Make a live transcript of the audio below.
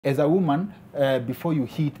As a woman, before you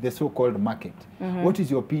hit the so-called market, what is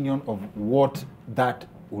your opinion of what that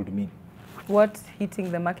would mean? What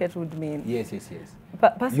hitting the market would mean? Yes.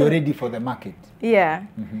 You're ready for the market. Yeah.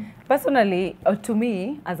 Personally, to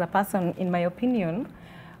me, as a person, in my opinion,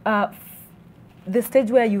 the stage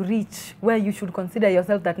where you reach, where you should consider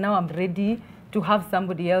yourself that now I'm ready to have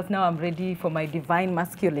somebody else, now I'm ready for my divine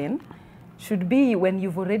masculine, should be when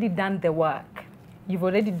you've already done the work. You've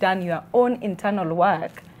already done your own internal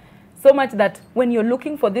work. So much that when you're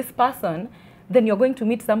looking for this person, then you're going to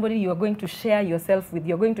meet somebody you're going to share yourself with,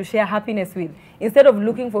 you're going to share happiness with, instead of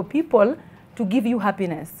looking for people to give you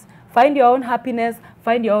happiness. Find your own happiness,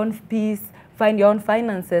 find your own peace, find your own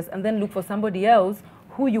finances, and then look for somebody else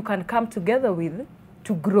who you can come together with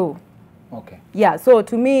to grow. Okay. Yeah, so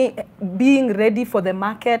to me, being ready for the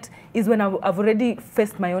market is when I've already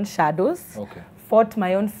faced my own shadows, fought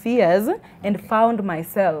my own fears, and found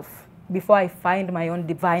myself before I find my own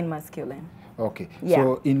divine masculine. Okay. Yeah.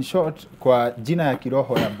 So in short, kwa jina ya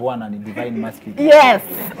kiroho ya Bwana ni divine masculine. Yes.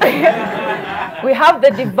 We have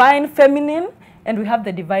the divine feminine and we have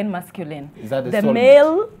the divine masculine. Is that the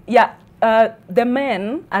male? Yeah. The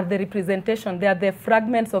men are the representation. They are the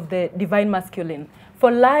fragments of the divine masculine.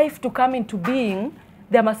 For life to come into being,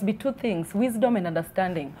 there must be two things: wisdom and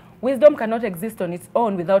understanding. Wisdom cannot exist on its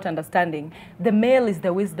own without understanding. The male is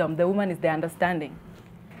the wisdom, the woman is the understanding.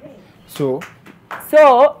 So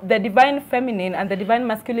the divine feminine and the divine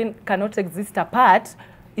masculine cannot exist apart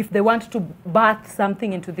if they want to birth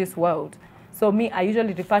something into this world. So I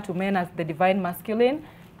usually refer to men as the divine masculine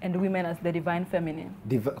and women as the divine feminine.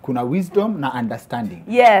 Kuna wisdom na understanding.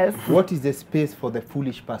 Yes. What is the space for the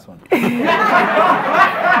foolish person?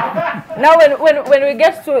 Now when we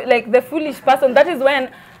get to like the foolish person, that is when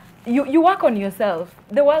you work on yourself.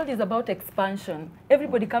 The world is about expansion.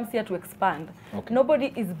 Everybody comes here to expand. Okay.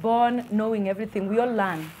 Nobody is born knowing everything. We all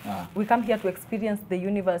learn. We come here to experience the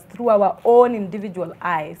universe through our own individual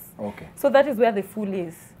eyes. Okay. So that is where the fool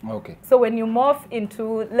is. Okay. So when you morph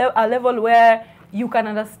into a level where you can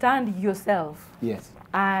understand yourself. Yes.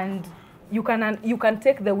 And you can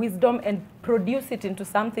take the wisdom and produce it into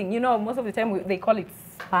something. You know, most of the time they call it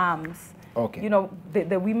sperms. Okay. You know,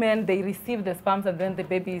 the women, they receive the sperms and then the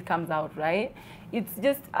baby comes out, right? It's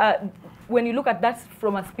just, when you look at that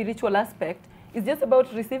from a spiritual aspect, it's just about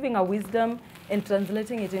receiving a wisdom and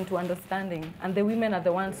translating it into understanding. And the women are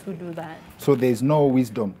the ones who do that. So there's no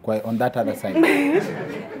wisdom quite on that other side.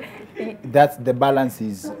 That's the balance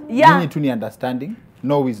is, yeah. You need to understanding,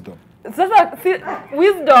 no wisdom. So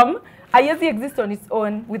wisdom, it exists on its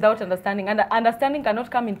own without understanding, and understanding cannot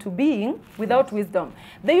come into being without wisdom.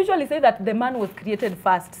 They usually say that the man was created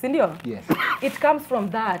first, Cindy. Yes. It comes from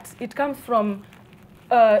that. It comes from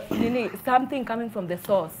something coming from the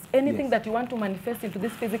source. Anything that you want to manifest into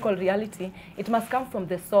this physical reality, it must come from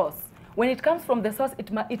the source. When it comes from the source,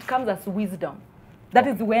 it comes as wisdom. That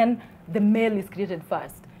is when the male is created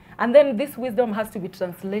first. And then this wisdom has to be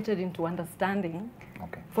translated into understanding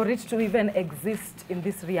for it to even exist in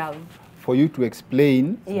this realm. For you to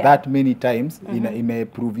explain that many times, it may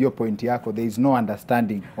prove your point, yako, there is no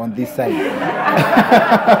understanding on this side.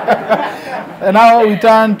 And now we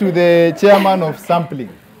turn to the chairman of sampling.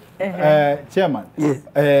 Chairman,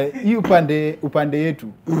 upande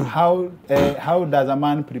yetu, how does a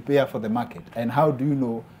man prepare for the market? And how do you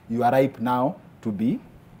know you are ripe now to be?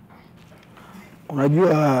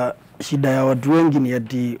 Unajua shida ya watu wengi ni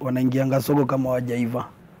ati wanaingianga soko kama hawajaiva.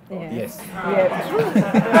 Yes.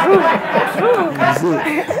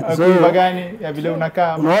 So gani ya vile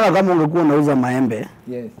unakaa? Unaona kama ungekuwa unauza maembe.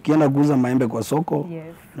 Yes. Ukienda kuuza maembe kwa soko,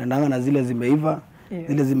 unaendanga na zile zimeiva,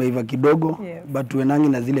 zile zimeiva kidogo, but uenangi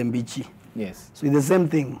na zile mbichi. Yes. So it's the same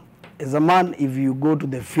thing. As a man, if you go to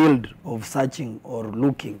the field of searching or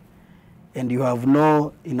looking and you have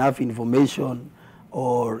no enough information,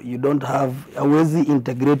 or you don't have hauwezi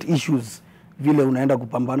integrate issues vile unaenda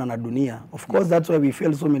kupambana na dunia. Of course, that's why we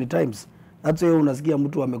fail so many times. That's why unasikia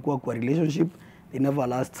mtu amekuwa kwa relationship, they never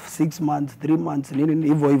last 6 months, 3 months, nini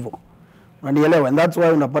hivyo. Unanielewa? And that's why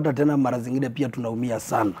unapata tena mara zingine pia tunaumia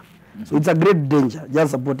sana. So it's a great danger,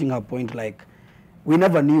 just supporting her point, like we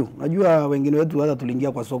never knew. Unajua wengine wetu hata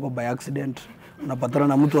tuliingia kwa soko by accident. Unapatana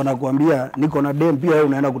na mtu anakuambia niko na dem, pia wewe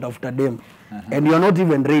unaenda kutafuta dem. And you're not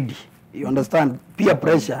even ready. You understand? Peer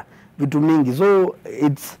pressure, vitu mingi. So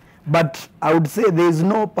but I would say there is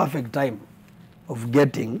no perfect time of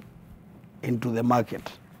getting into the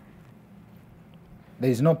market.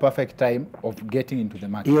 There is no perfect time of getting into the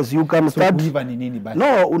market. Yes, you can start.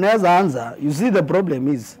 No, unaweza anza. You see, the problem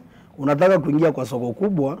is, unataka kuingia kwa soko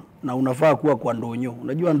kubwa na unafaa kuwa kwa ndonyo.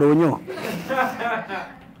 Unajua ndonyo?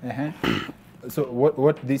 So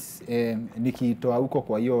what this nikitoa huko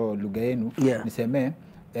kwa hiyo lugha yenu niseme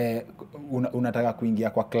unataka kuingia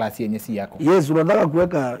kwa class yenye si yako. Yes, unataka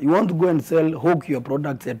kuweka, you want to go and sell hook your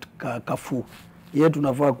products at Carrefour.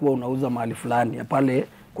 Tunafaa kuwa unauza mahali fulani pale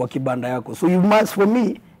kwa kibanda yako. So you must, for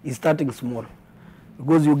me, is starting small.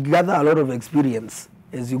 Because you gather a lot of experience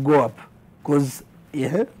as you go up. Because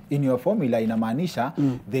in your formula inamaanisha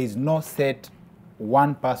there is no set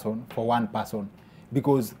one person for one person.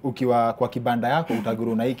 Because ukiwa kwa kibanda yako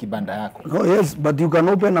utaguru na hii kibanda yako. No, yes, but you can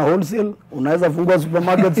open a wholesale. Unaweza fungua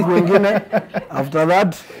supermarkets wengine. After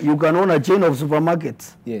that, you can own a chain of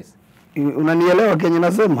supermarkets. Yes. Unanielewa kenye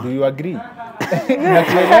nasema? Do you agree?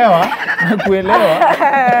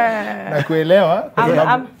 Nakuelewa.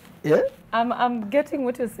 I'm getting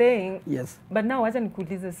what you're saying. Yes. But now wacha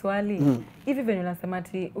nikuulize swali. Hivi venye unasema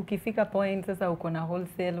ati ukifika point sasa uko na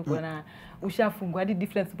wholesale, uko na ushafungua hadi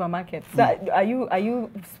different supermarkets. So are you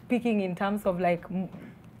speaking in terms of like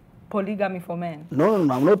polygamy for men? No,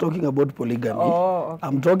 I'm not talking about polygamy. Oh, okay.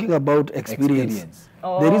 I'm talking about experience.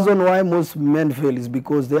 The reason why most men fail is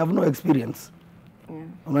because they have no experience.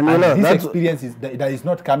 And this experience that is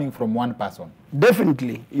not coming from one person.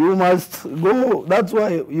 Definitely. You must go. That's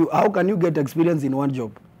why how can you get experience in one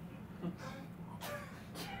job?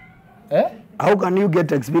 How can you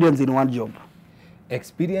get experience in one job?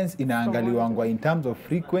 Experience inaangaliwangwa in terms of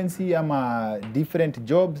frequency ama different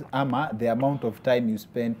jobs ama the amount of time you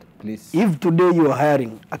spent please. If today you are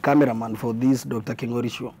hiring a cameraman for this Dr. Kingori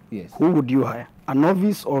show, yes, who would you hire? A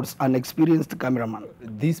novice or an experienced cameraman?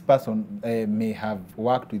 This person may have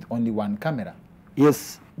worked with only one camera.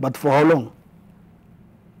 Yes, but for how long?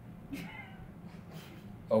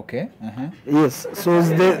 Okay. Yes, so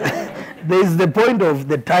there is the point of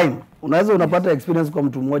the time. Unaweza unapata experience kwa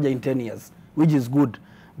mtu mmoja in 10 years, which is good.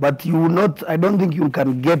 But I don't think you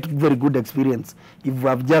can get very good experience if you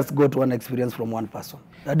have just got one experience from one person.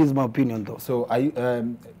 That is my opinion though. So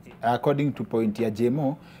according to point ya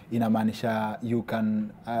Jaymo, inamaanisha you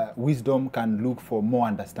can, wisdom can look for more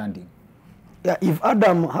understanding. Yeah, if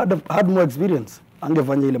Adam had more experience,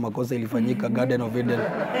 angefanya ile makosa ilifanyika Garden of Eden.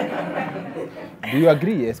 Do you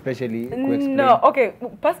agree, especially No, okay.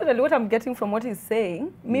 Personally, what I'm getting from what he's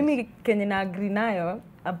saying, mimi kenye na agree nayo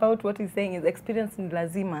about what he's saying is experience ni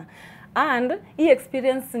lazima. And hii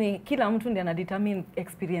experience ni kila mtu ndiye anadetermine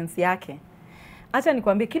experience yake. Acha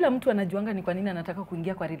nikwambie kila mtu anajuanga ni kwa nini anataka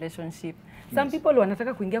kuingia kwa relationship. Some people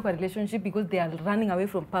wanataka kuingia kwa relationship because they are running away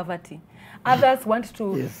from poverty. Others want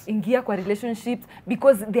to ingia kwa relationships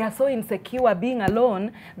because they are so insecure being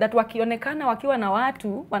alone that wakionekana wakiwa na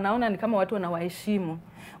watu wanaona ni kama watu wanawaheshimu.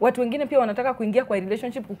 Watu wengine pia wanataka kuingia kwa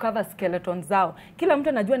relationship kucover skeletons zao. Kila mtu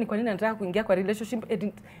anajua ni kwa nini anataka kuingia kwa relationship.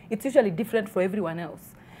 It's usually different for everyone else.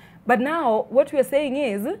 But now what we are saying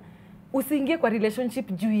is usiingie kwa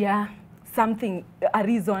relationship juu ya something, a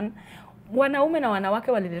reason. Wanaume na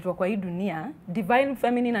wanawake waliletwa kwa hii dunia, divine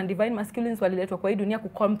feminine and divine masculine waliletwa kwa hii dunia ku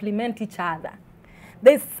complement each other.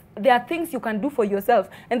 There are things you can do for yourself,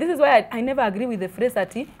 and this is why I never agree with the phrase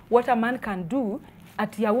that what a man can do,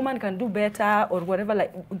 a woman can do better or whatever,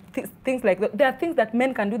 like things like that. There are things that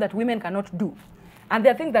men can do that women cannot do, and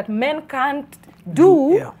there are things that men can't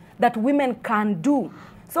do that women can do.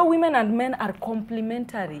 So women and men are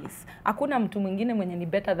complementaries. Hakuna mtu mwingine mwenye ni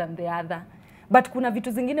better than the other. But kuna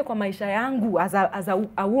vitu zingine kwa maisha yangu as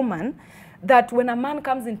a woman that when a man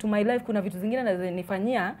comes into my life, kuna vitu zingine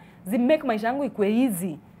anazonifanyia make maisha yangu ikuwe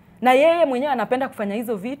easy. Na yeye mwenyewe anapenda kufanya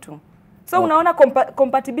hizo vitu. So unaona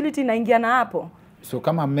compatibility inaingiana hapo. So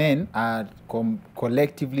kama men are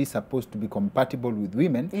collectively supposed to be compatible with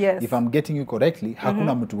women, if I'm getting you correctly,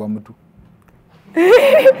 hakuna mtu wa mtu.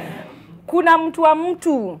 Kuna mtu wa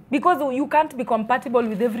mtu because you can't be compatible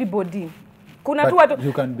with everybody. Kuna tu watu,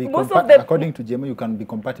 you can be according to Jaymo, you can be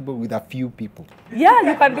compatible with a few people. Yeah,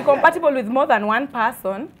 you can be compatible with more than one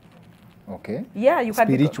person. Okay. Yeah, you can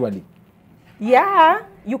spiritually.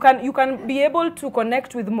 You can be able to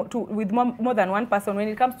connect with more than one person when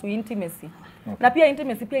it comes to intimacy. Okay. Na pia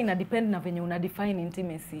intimacy pia ina depend na venye una define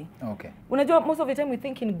intimacy. Okay. Unajua most of the time we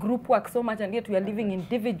think in group work so much and yet we are living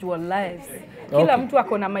individual lives. Kila mtu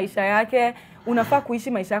ako na maisha yake, unafaa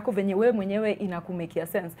kuishi maisha yako venye wewe mwenyewe inakumekia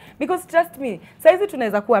sense. Because trust me, saizi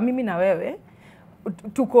tunaweza kuwa mimi na wewe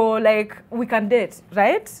tuko like we can date,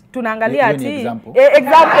 right? Tunaangalia ati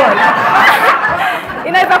example.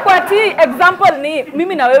 Inaweza kuwa ati example ni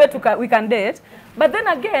mimi na wewe we can date, but then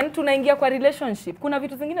again tunaingia kwa relationship. Kuna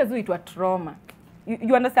vitu zingine huitwa trauma.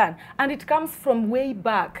 You understand? And it comes from way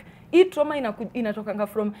back. Hii trauma inatokanga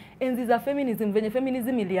from enzi za feminism, venye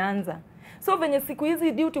feminism ilianza. So venye siku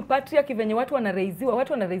hizi due to patriarchy venye watu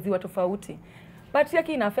wanaraiziwa tofauti.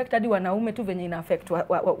 patriarchy ina affect hadi wanaume tu venye ina affect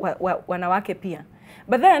wanawake pia.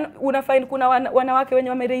 But then unafind kuna wanawake wenye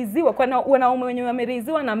wamereiziwa, kuna wanaume wenye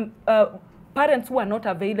wamereiziwa na parents who are not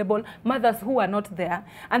available, mothers who are not there,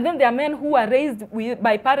 and then there are men who are raised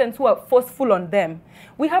by parents who are forceful on them.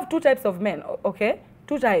 We have 2 types of men, okay?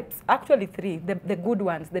 2 types, actually 3, the good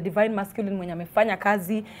ones, the divine masculine mwenye amefanya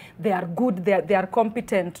kazi, they are good, they are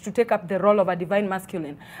competent to take up the role of a divine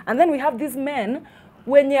masculine. And then we have these men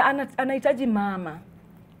wenye anahitaji mama,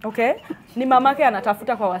 okay? Ni mamake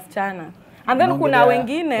anatafuta kwa wasichana. And then kuna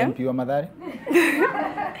wengine MP wa Mathare.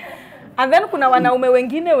 And then kuna wanaume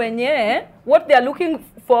wengine wenye what they are looking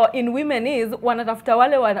for in women is wanatafuta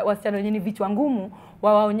wale wasichana wenye ni vichwa ngumu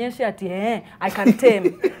wawaonyeshe ati I can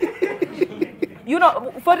tame. You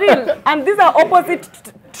know, for real. And these are opposite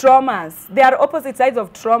traumas. They are opposite sides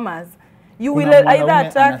of traumas. You will either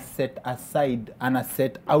attack ana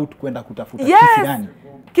set out kwenda kutafuta kisirani.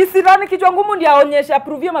 Kisirani kichwa ngumu ndio aonyeshe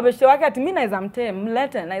approve mabeshe wake ati mimi naweza mtame,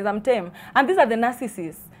 mlete naweza mtame. And these are the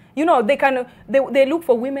narcissists. You know, they look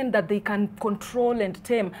for women that they can control and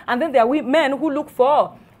tame. And then there are men who look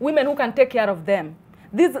for women who can take care of them.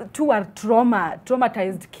 These 2 are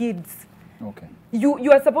traumatized kids. Okay.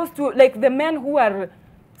 You are supposed to, like the men who are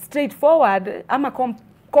straightforward,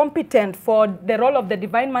 competent for the role of the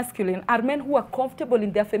divine masculine, are men who are comfortable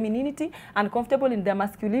in their femininity and comfortable in their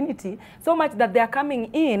masculinity, so much that they are coming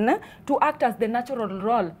in to act as the natural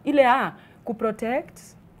role. Ile ku protect.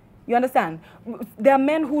 You understand? There are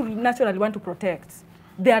men who naturally want to protect.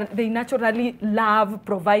 They naturally love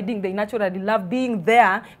providing. They naturally love being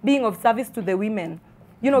there, being of service to the women.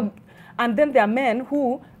 You know, and then there are men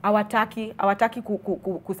who hawataki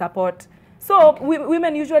ku support. So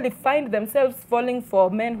women usually find themselves falling for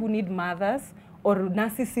men who need mothers or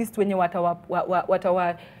narcissists when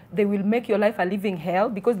they will make your life a living hell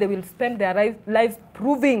because they will spend their lives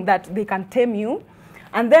proving that they can tame you.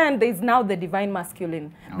 And then there is now the divine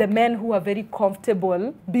masculine, the men who are very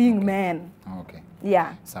comfortable being men. Okay.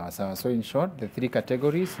 Yeah. Sawa. So in short, the 3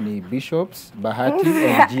 categories ni bishops, Bahati,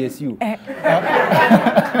 and GSU.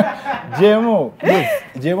 Jaymo, yes,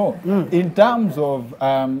 Jaymo. In terms of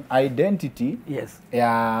identity, yes,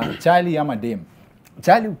 ya Charlie ama Dame.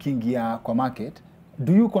 Charlie ukiingia kwa market,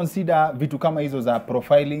 do you consider vitu kama hizo za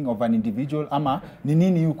profiling of an individual ama ni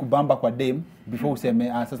nini yu kubamba kwa Dame before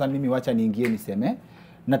useme sasa mimi wacha niingie niseme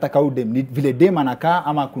nataka Dame vile Dame anakaa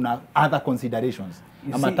ama kuna other considerations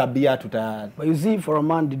ama tabia tuta. But you see, for a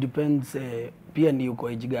man it depends pia ni uko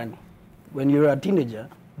age gani. When you're a teenager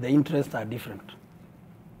the interests are different.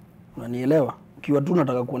 Unanielewa? Ukiwa tu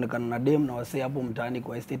unataka kuonekana na Dame na wasee hapo mtaani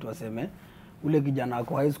kwa estate waseme ule kijana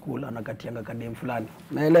wako high school anakatianga kadem fulani.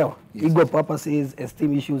 Naelewa? Yes. Ego purposes,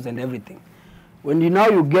 esteem issues and everything. When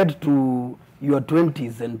you get to your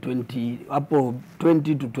 20s and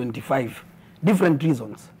 20 to 25, different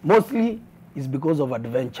reasons. Mostly is because of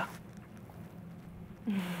adventure.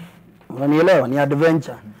 Unanielewa? Ni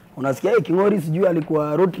adventure. Unasikia Kingori sijui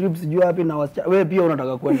alikuwa road trip sijui wapi na wasichana. Wewe pia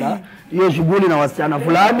unataka kwenda hiyo shughuli na wasichana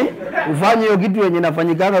fulani, ufanye hiyo kitu yenye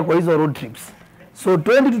inafanyikanga kwa hizo road trips. So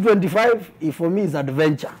 20 to 25 for me is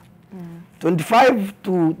adventure. 25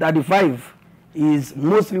 to 35 is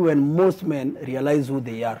mostly when most men realize who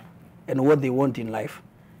they are and what they want in life.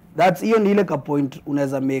 That's hiyo ni ile ka point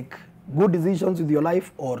unaweza make good decisions with your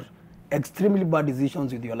life or extremely bad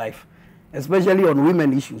decisions with your life, especially on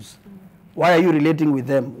women issues. Why are you relating with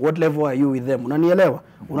them? What level are you with them? Unanielewa?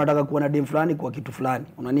 Unataka kuwa na dem fulani kwa kitu fulani.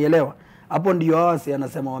 Unanielewa? Hapo ndio hawasi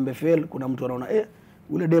anasema wamefail, kuna mtu anaona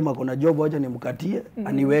ule dem akona job acha nimkatie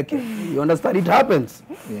aniweke. You understand? It happens.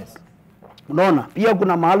 Yes. Unaona? Pia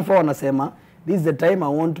kuna maalfa wanasema this is the time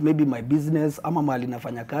I want maybe my business ama mali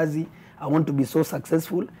nafanya kazi, I want to be so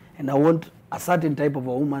successful and I want a certain type of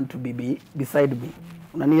a woman to be beside me.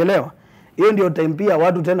 Unanielewa? Hiyo ndio time pia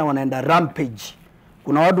watu tena wanaenda rampage.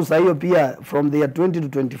 Kuna watu saa hiyo pia from their 20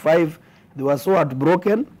 to 25 they were so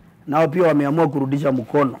heartbroken, now pia wameamua kurudisha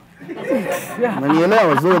mkono.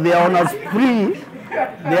 Unanielewa? So they are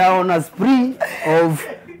on a spree of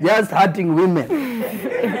just hurting women.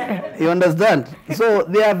 You understand? So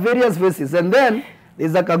there are various faces, and then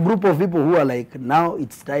there's like a group of people who are like, now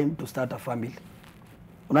it's time to start a family.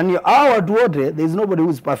 Unanielewa? Watu wote, there is nobody who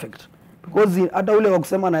is perfect, because hata ule wa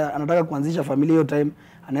kusema anataka kuanzisha familia hiyo time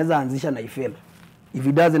anaweza anzisha na ifail if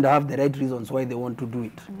he doesn't have the right reasons why they want to do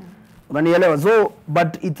it. Unanielewa? So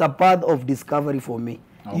but it's a path of discovery for me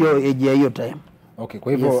hiyo age ya hiyo time. Okay,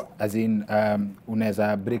 kwa hivyo yes. As in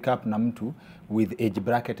unaweza break up na mtu with age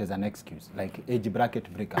bracket as an excuse, like age bracket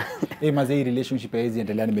break up. Mazee relationship hizi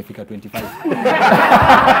endelea nimefika 25.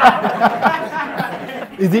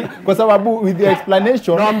 Is it kwa sababu with your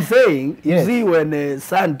explanation? No, I'm saying, Yes. you see, when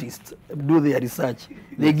scientists do their research,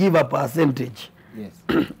 they give a percentage. Yes.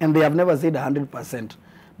 And they have never said 100%.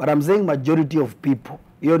 But I'm saying majority of people,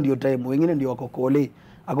 hiyo ndio time, wengine ndio wako kole,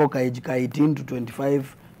 ako ka age ka 18 to 25,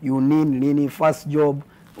 you nini, first job,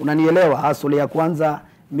 unanielewa, hustle ya kwanza,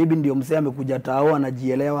 maybe ndio msee amekuja tao,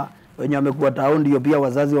 anajielewa, wenye amekuwa tao ndio pia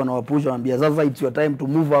wazazi wanawapusha, wanambia sasa it's your time to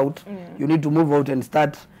move out, you need to move out and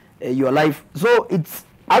start your life. So it's,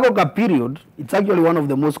 ako ka period, it's actually one of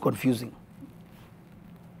the most confusing.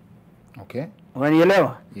 Okay.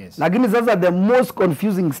 Unanielewa? Yes. Lakini sasa the most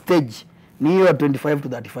confusing stage ni hiyo 25 to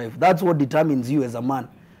 35. That's what determines you as a man.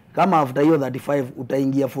 Kama after hiyo 35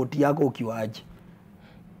 utaingia 40 yako ukiwa aje.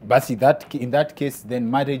 But in that case then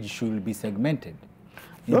marriage should be segmented.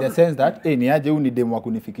 In the sense that ni aje huyu ni demo wa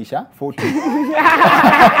kunifikisha 40.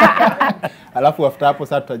 Alafu after hapo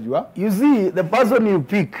sasa tutajua. You see, the person you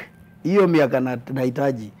pick, hiyo miaka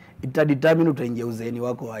nahitaji, itadetermine utaingia uzeeni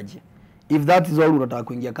wako aje. If that is all unataka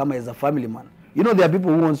kuingia kama as a family man. You know, there are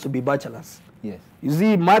people who wants to be bachelors. Yes. You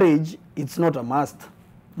see, marriage, it's not a must.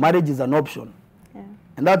 Marriage is an option. Yeah.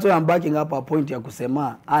 And that's why I'm backing up a point ya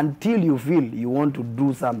kusema, until you feel you want to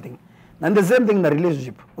do something. And the same thing in a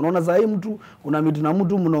relationship. Unaona sahi mtu, unamit na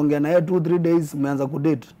mtu, mnaongea naye 2-3 days, mmeanza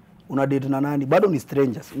kudate. Una date na nani? Bado ni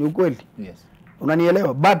strangers. Ni ukweli? Yes.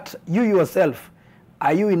 Unanielewa? But you yourself,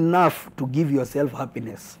 are you enough to give yourself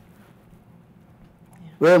happiness?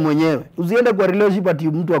 Wewe mwenyewe. Usiende kwa relationship ati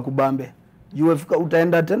mtu akubambe.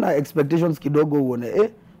 Utaenda tena expectations kidogo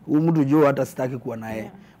uone huyu mtu juu hata sitaki kuwa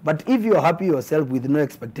naye. But if you are happy yourself with no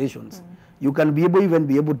expectations, you can be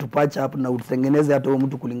able to patch up na utengeneze hata huyo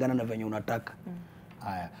mtu kulingana na venye unataka.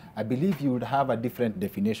 I believe you would have a different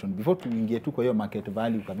definition. Before tuingie tu kwa hiyo market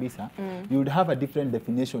value kabisa, you would have a different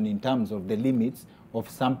definition in terms of the limits of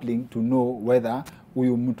sampling to know whether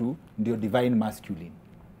huyu mtu ndio divine masculine.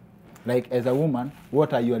 Like as a woman,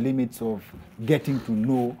 what are your limits of getting to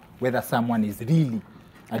know whether someone is really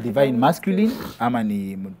a divine masculine ama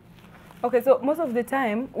ni... Okay, so most of the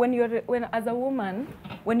time, when as a woman,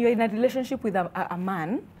 when you're in a relationship with a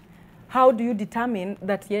man, how do you determine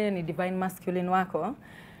that yeye ni divine masculine wako?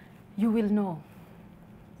 You will know.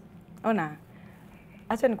 Ona,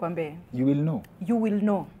 acha nikwambie. You will know. You will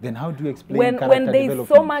know. Then how do you explain when character there is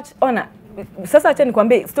so much, ona, sasa acha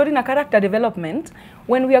nikwambie, story na character development,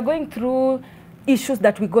 when we are going through issues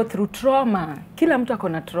that we go through, trauma, kila mtu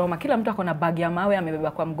akona trauma, kila mtu akona bag ya mawe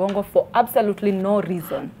amebeba kwa mgongo for absolutely no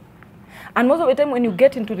reason. And most of the time when you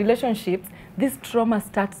get into relationships, this trauma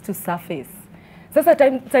starts to surface. Sasa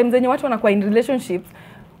time zenye watu wanakuwa in relationships,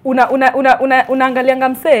 unaangalianga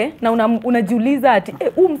msee na unajiuliza ati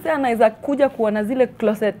huyu msee anaweza kuja kuona zile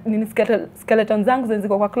closet nini skeleton zangu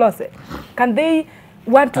ziko kwa closet. Can they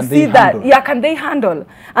want to see that? Yeah, can they handle?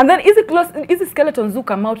 And then easy skeletons do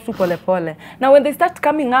come out too pole pole. Now when they start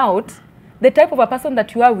coming out, the type of a person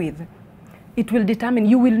that you are with, it will determine,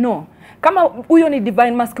 you will know. Kama huyo ni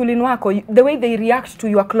divine masculine wako, the way they react to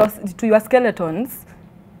your skeletons,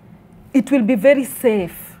 it will be very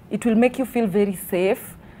safe. It will make you feel very safe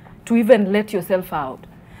to even let yourself out.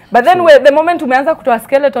 But then the moment umeanza kutoa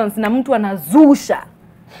skeletons na mtu anazusha.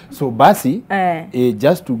 So basi,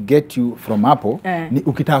 just to get you from hapo, ni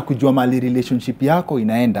ukitaka kujua mali relationship yako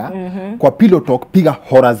inaenda, kwa pillow talk piga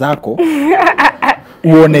hora zako,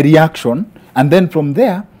 uone reaction, and then from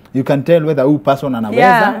there, you can tell whether who person anaweza.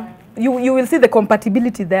 Yeah, you will see the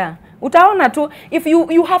compatibility there. Utaona tu, if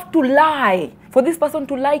you have to lie for this person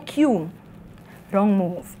to like you, wrong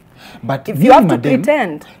move. But if you have to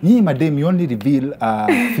pretend, madam, you only reveal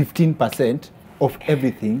 15% of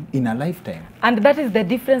everything in a lifetime. And that is the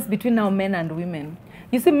difference between our men and women.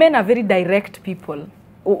 You see, men are very direct people.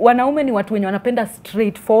 Wanaume ni watu wenye wanapenda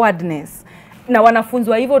straightforwardness. Na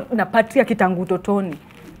wanafunzwa hivyo na patria kitangu utotoni.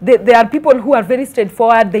 There are people who are very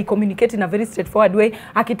straightforward, they communicate in a very straightforward way.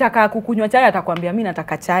 Akitaka kukunywa chai atakwambia mimi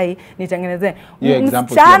nataka chai, nitengeneze.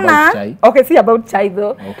 Msichana, okay, see about chai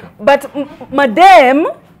though. Okay. But madam,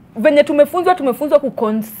 venye tumefunzwa ku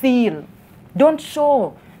conceal. Don't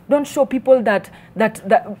show people that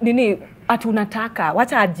nini ati unataka,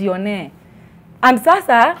 wacha ajione. And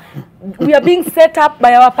sasa we are being set up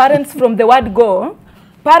by our parents from the word go.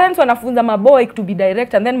 Parents wanafunza maboy to be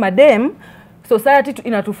direct, and then madam society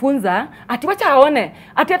inatufunza ati wacha aone,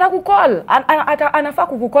 ati atakukall, anafaa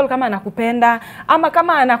kukukall kama anakupenda, ama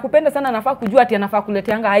kama anakupenda sana anafaa kujua ati anafaa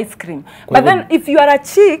kuleteanga ice cream. But then if you are a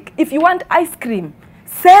chick, if you want ice cream,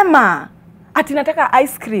 sema ati nataka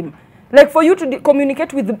ice cream. Like for you to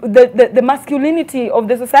communicate with the masculinity of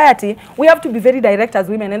the society, we have to be very direct as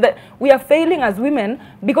women, and that we are failing as women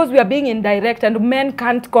because we are being indirect, and men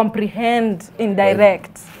can't comprehend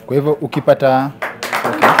indirect. Kwa hivyo ukipata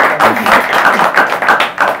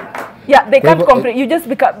Yeah, they can't comprehend. You just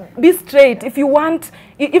be straight. If you want,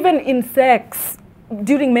 even in sex,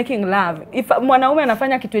 during making love, if mwanaume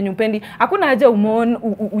anafanya kitu yenye upendi, hakuna haja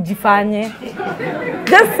ujifanye.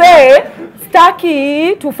 Just say,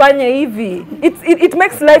 staki tufanye hivi. It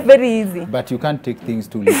makes life very easy. But you can't take things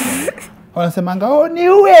too literally. Wanasemanga, oh,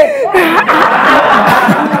 niue!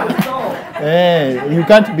 You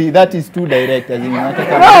can't be, that is too direct. As in, no,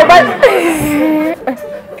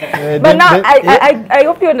 but now I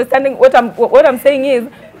hope you're understanding what I'm saying is,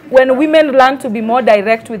 when women learn to be more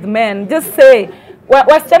direct with men, just say,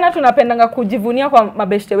 wasichana tunapendanga kujivunia kwa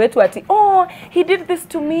mabeshte wetu ati, oh, he did this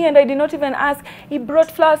to me and I did not even ask. He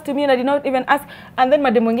brought flowers to me and I did not even ask. And then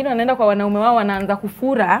mademu wengine wanaenda kwa wanaume wao wanaanza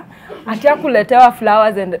kufura ati akuletewa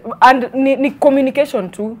flowers and ni communication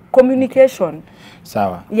too. Communication.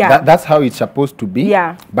 Sawa. Yeah. That's how it's supposed to be.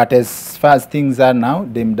 Yeah. But as far as things are now,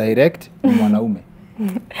 them direct ni mwanaume.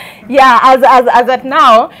 Yeah, as at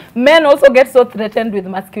now, men also get so threatened with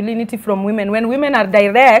masculinity from women. When women are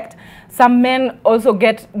direct, some men also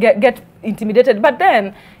get intimidated. But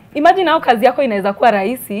then, imagine how kazi yako inaweza kuwa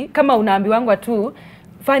rahisi kama unaambiwangwa tu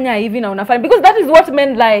fanya hivi na unafanya, because that is what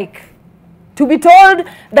men like, to be told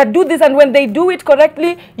that do this, and when they do it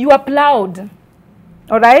correctly, you applaud.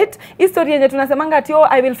 Alright? History yenye tunasemanga ati, oh,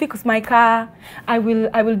 I will fix my car, I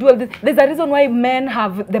will do all this. There's a reason why men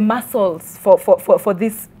have the muscles for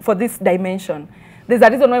this dimension. There's a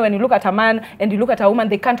reason why when you look at a man and you look at a woman,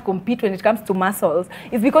 they can't compete when it comes to muscles.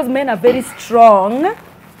 It's because men are very strong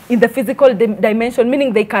in the physical dimension,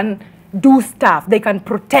 meaning they can do stuff, they can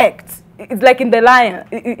protect. It's like in the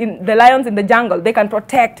lions in the jungle, they can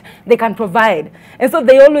protect, they can provide. And so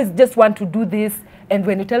they always just want to do this, and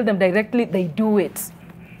when you tell them directly, they do it.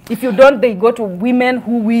 If you don't, they go to women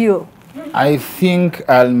who will. I think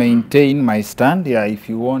I'll maintain my stand. Yeah, if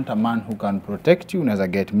you want a man who can protect you, unaweza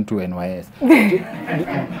get mtu NYS.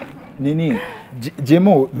 Nini?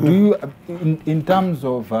 Jaymo, do you, in terms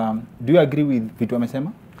of, do you agree with vitu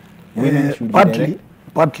amesema? Women should be direct?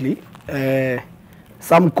 Partly.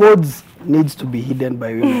 Some codes needs to be hidden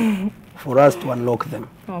by women for us to unlock them.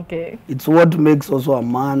 Okay. It's what makes also a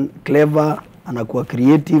man clever, anakuwa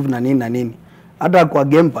creative na nini na nini. Hata kwa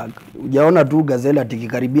game park, ujaona tu gazelle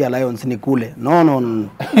atikikaribia lions ni kule. No.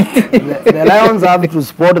 The lions have to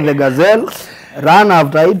spot the gazelle, run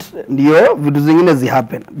after it, ndio vitu zingine zi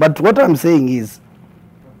happen. But what I'm saying is,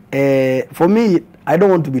 for me, I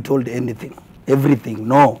don't want to be told everything,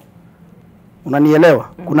 no. Unanielewa?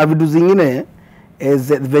 Kuna vitu zingine,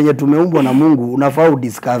 venye tumeumbwa na Mungu, unafaa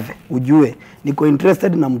udiscover, ujue, niko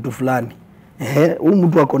interested na mtu fulani. Huyu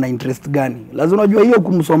mtu ako na interest gani? Lazima unajua hiyo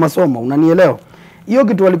kumsoma, unanielewa? Hiyo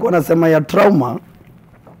kitu walikuwa nasema ya trauma,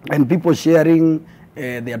 and people sharing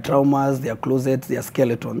their traumas, their closets, their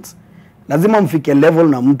skeletons. Lazima mfike level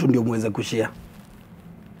na mtu ndio muweze kushare.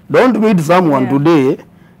 Don't meet someone today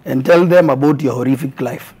and tell them about your horrific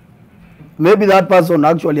life. Maybe that person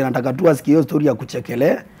actually anataka tu asikie hiyo story ya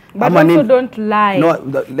kuchekelea. But also don't lie. No,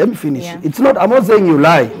 let me finish. Yeah. It's not, I'm not saying you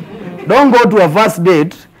lie. Don't go to a first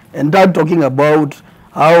date and start talking about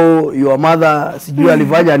how your mother sijui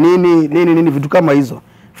alifanya nini vitu kama hizo.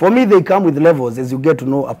 For me, they come with levels as you get to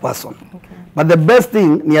know a person. Okay. But the best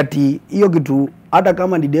thing ni ati hiyo kitu, hata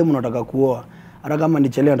kama ni demu unataka kuoa, hata kama ni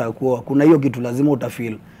chele unataka kuoa, kuna hiyo kitu lazima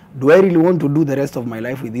utafeel, do I really want to do the rest of my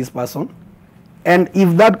life with this person? And if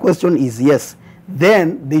that question is yes,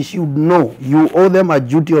 then they should know, you owe them a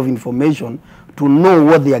duty of information to know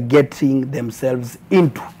what they are getting themselves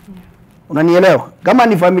into. Unanielewa? Kama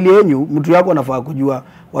ni familia yenu, mtu yako anafaa kujua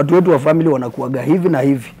watu wetu wa family wanakuaga hivi na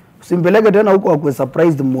hivi. Usimpeleke tena huko akwe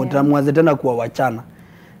surprised mwanze tena kuwa wachana.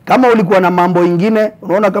 Kama ulikuwa na mambo ingine,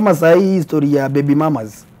 unaona kama saa hii history ya baby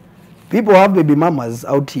mamas. People have baby mamas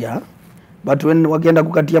out here, but when wakienda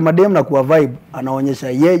kukatia madem na kuwa vibe, anaonyesha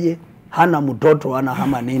yeye hana mtoto, hana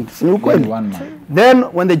hama nini. Si ukweli? Then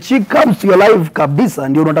when the chick comes to your life kabisa,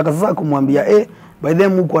 ndio unataka sasa kumwambia by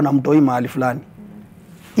them uko na mtoi mahali fulani.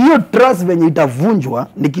 Hiyo trust venye itavunjwa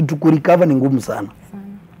ni kitu kurecover ni ngumu sana.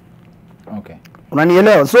 Okay.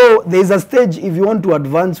 Unanielewa? So there is a stage, if you want to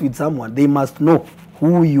advance with someone, they must know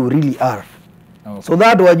who you really are. Okay. So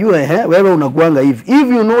that wajue wewe unakuanga hivi. If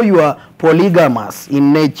you know you are polygamous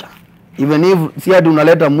in nature, even if si ati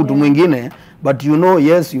unaleta mtu mwingine, but you know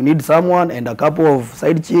yes you need someone and a couple of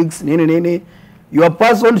side chicks nini, your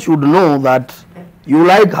person should know that you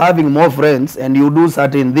like having more friends and you do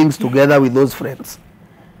certain things together with those friends.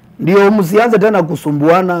 Ndio msianze tena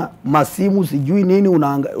kusumbuana masimu sijui nini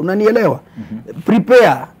unanielewa?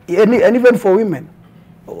 Prepare, and even for women.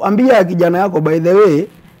 Ambia kijana yako, by the way,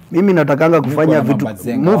 mimi natakanga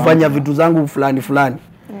kufanya vitu zangu fulani.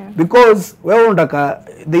 Because wewe unataka,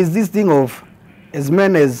 there is this thing of as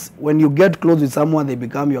men as when you get close with someone they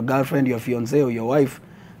become your girlfriend, your fiancé or your wife.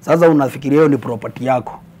 Sasa unafikiria hiyo ni property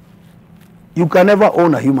yako. You can never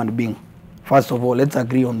own a human being. First of all, let's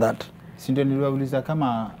agree on that. Si ndio niliwauliza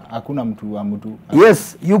kama hakuna mtu wa mtu.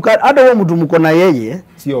 Yes, you can, hata wewe mtu mko na yeye,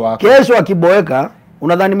 Sio wako. kesho akiboeka,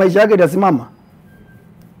 unadhani maisha yake itasimama?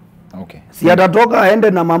 Okay. Si atatoka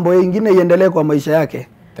aende na mambo mengine iendelee kwa maisha yake.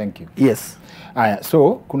 Thank you. Yes. Aya,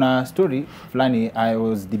 so kuna story fulani I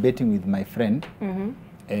was debating with my friend,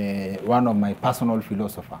 one of my personal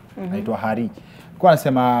philosopher, anaitwa Hari. Kwa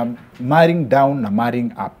anasema marrying down na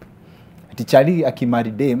marrying up. Tichali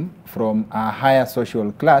akimarry dem from a higher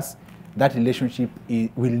social class, that relationship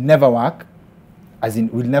will never work, as in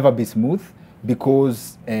will never be smooth,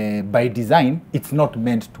 because by design it's not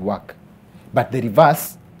meant to work, but the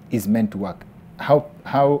reverse is meant to work.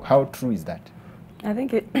 How true is that? I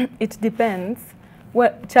think it depends.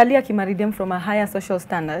 Well, Charlie akimarry them from a higher social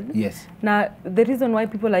standard. Yes. Now, the reason why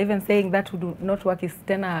people are even saying that would not work is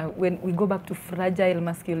when we go back to fragile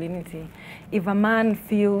masculinity. If a man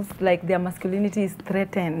feels like their masculinity is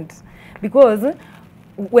threatened, because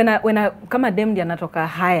when a kama dem ndiye anatoka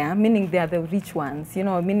higher, meaning they are the rich ones, you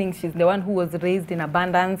know, meaning she's the one who was raised in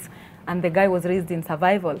abundance and the guy was raised in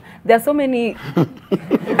survival. There are so many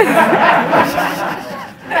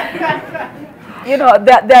you know,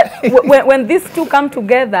 when these two come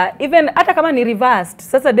together, even hata kama ni reversed,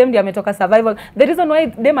 sasa dem ndiye ametoka survival. The reason why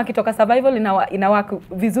dem akitoka survival inawaka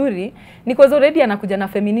vizuri ni because already anakuja na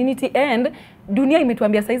femininity, and dunia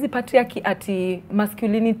imetuambia saizi patriarchy ati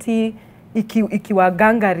masculinity ikiwa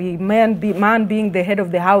gangari, man being the head of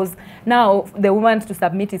the house, now the woman to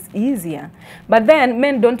submit is easier. But then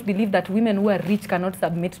men don't believe that women who are rich cannot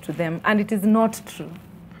submit to them, and it is not true.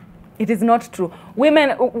 It is not true.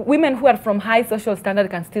 Women who are from high social standard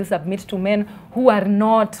can still submit to men who are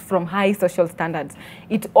not from high social standards.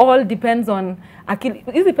 It all depends on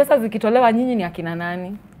hizi pesa zikitolewa nyinyi ni akina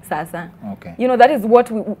nani sasa. Okay. You know, that is what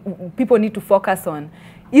people need to focus on.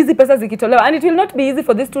 Hizi pesa zikitolewa, and it will not be easy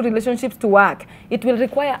for these two relationships to work. It will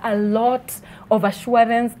require a lot of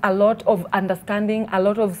assurance, a lot of understanding, a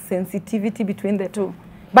lot of sensitivity between the two.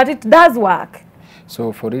 But it does work.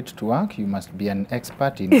 So for it to work, you must be an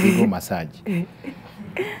expert in ego massage.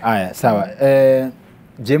 Aya, sawa.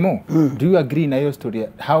 Jaymo, do you agree na hiyo story?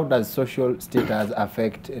 How does social status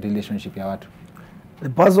affect relationship ya watu? The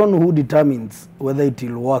person who determines whether it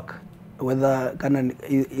will work, whether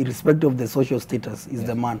irrespective of the social status, is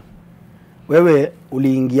the man. Wewe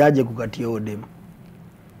uliingiaje kukatia huyo dem?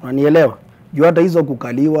 Unanielewa? Juu hata hizo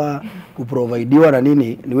kukaliwa, kuprovidiwa na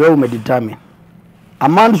nini, ni wewe umedetermine. A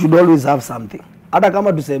man should always have something. Hata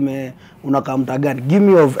kama tuseme unakaa mtaa gani, give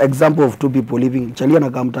me of example of two people living. Chalia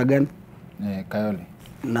anakaa mtaa gani? Kayole.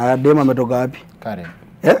 Na dem ametoka wapi? Karen.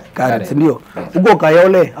 Karen, ndio. Uko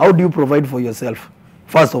Kayole, how do you provide for yourself?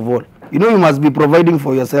 First of all, you know you must be providing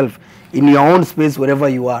for yourself in your own space wherever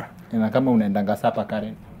you are. Na kama unaendanga sapa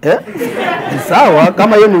Karen. Sawa,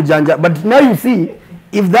 kama hiyo ni ujanja, but now you see,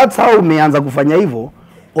 if that's how umeanza kufanya hivyo,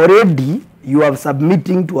 already you are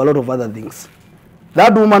submitting to a lot of other things.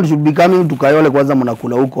 That woman should be coming to Kayole kwanza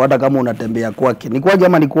mnakula huko, hata kama unatembea kwake. Ni kwake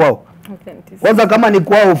ama ni kwao? Kwanza kama ni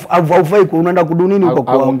kwao, haufai unaenda kudunini huko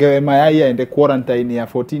kwao. Aongewe mayai aende quarantine ya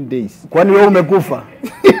 14 days. Kwani wewe umekufa?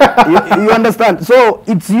 you understand? So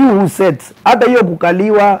it's you who sets. Hata hiyo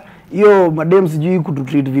kukaliwa, hiyo madem sijui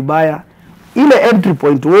kututreat vibaya. Ile entry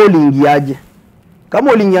point wewe uliingiaje?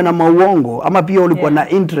 Kama uliingia na mauongo ama pia ulikuwa na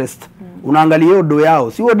interest, unaangalia hiyo do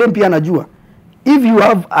yao. Si wewe dem pia anajua. If you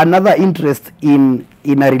have another interest in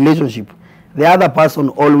a relationship, the other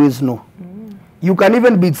person always know. You can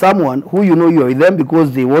even be someone who you know you are with them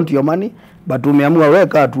because they want your money, but umeamua wewe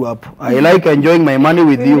kaa tu hapo. I like enjoying my money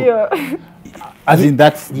with you. As in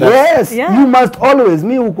that's yes, you must always,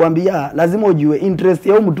 mi hukwambia lazima ujue interest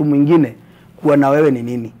ya mtu mwingine kuwa na wewe ni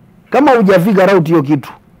nini. Kama hujafigure out hiyo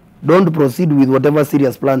kitu, don't proceed with whatever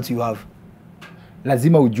serious plans you have.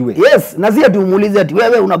 Lazima ujue. Yes, na si ati umuulize ati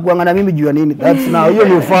wewe unakuanga na mimi juu ya nini. That's now hiyo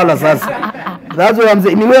ni ufala sasa. That's what I'm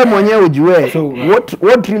saying. Ni wewe mwenyewe ujue. So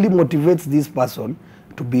what really motivates this person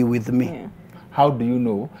to be with me? Yeah. How do you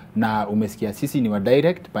know? Na umesikia sisi ni wa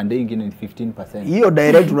direct, pande nyingine ni 15%. Hiyo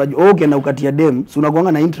direct unajua okay na ukatia dem, si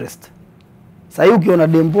unakuanga na interest. Sasa hiyo ukiona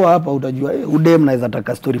dem poa hapa utajua udem naweza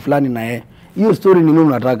taka story fulani na yeye. Hiyo story ni nini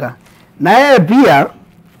unataka? Na yeye pia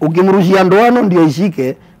ukimrushia ndoano ndio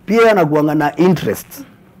ishike, pia anakuanga na interest.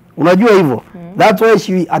 Unajua hivyo? That's why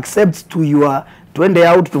she accepts to your twende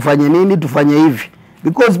out tufanye nini, tufanye hivi.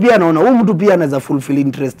 Because pia anaona huyu mtu pia anaweza fulfill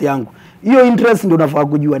interest yangu. Hiyo interest ndio unafaa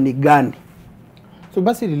kujua ni gani. So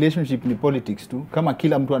basi relationship ni politics tu, kama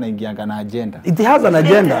kila mtu anaingianga na agenda. It has an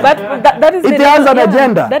agenda. But that is It has an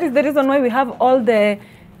agenda. That is the reason why we have all the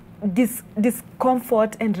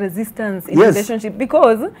discomfort and resistance in Yes. relationship,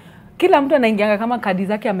 because kila mtu anaingianga kama kadi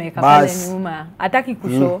zake ameweka pale nyuma, hataki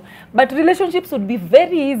kushow. But relationships would be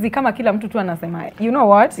very easy kama kila mtu tu anasema, you know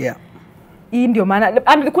what? Yeah. Hii ndio maana,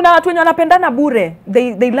 and kuna watu wenye wanapendana bure,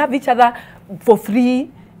 they love each other for free.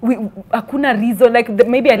 Hakuna reason, like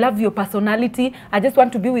maybe I love your personality, I just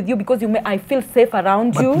want to be with you because I feel safe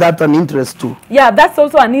around you. But that's an interest too. Yeah, that's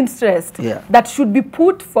also an interest that should be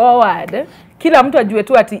put forward. Kila mtu ajue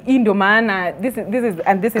tu ati hii ndio maana this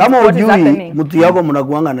is kama what is happening. Kama mtu yako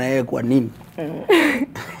mnakuanga na yeye kwa nini?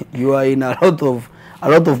 You are in a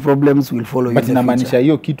lot of problems will follow you. But inamaanisha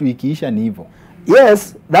hiyo kitu ikiisha ni hivyo.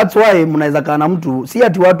 Yes, that's why mnaweza kaa na mtu, si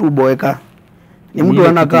ati watu uboeka. Ni mtu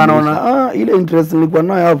anakaa anaona ile interest nilikuwa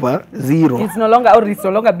nayo hapa zero. It's no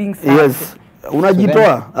longer being served. Yes.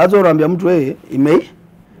 Unajitoa. Hata unaambia mtu imei.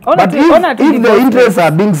 But if the interests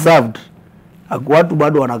are being served, watu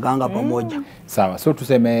bado wanakaanga pamoja. Sawa. So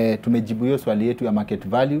tuseme tumejibu hiyo swali yetu ya market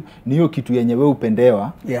value, ni hiyo kitu yenye wewe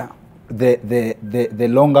upendewa. Yeah. The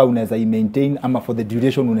longer unaweza maintain ama for the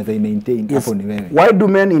duration unaweza maintain, hapo ni wewe. Why do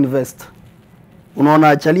men invest?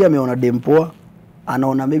 Unaona Chalia ameona dempoa,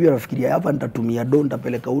 anaona maybe anafikiria hapa nitatumia do,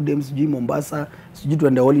 nitapeleka udem sijui Mombasa, sijui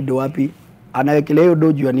tuende holiday wapi. Anawekelea hiyo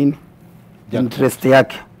do juu ya nini? Interest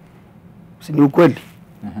yake. Si ni ukweli?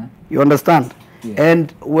 You understand? Yeah.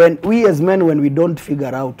 And when we as men, when we don't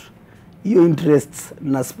figure out your interests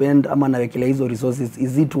na spend ama nawekelea hizo resources,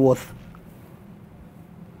 is it worth?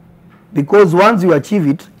 Because once you achieve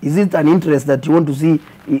it, is it an interest that you want to see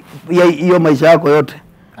hiyo maisha yako yote?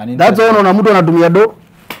 That's why unaona mtu anatumia do,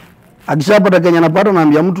 akishapata Kenya anapata,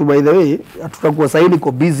 naambia mtu by the way, tutakuwa sasa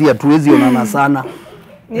niko busy, hatuwezi onana sana.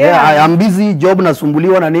 Yeah, I am busy, job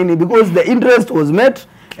nasumbuliwa na nini, because the interest was met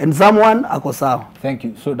and someone ako sawa. Thank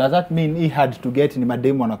you. So does that mean he had to get ni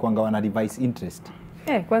mademu wanakuanga wana device interest?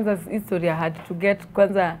 Kwanza history hard to get,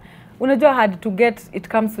 kwanza unajua hard to get, it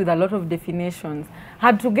comes with a lot of definitions.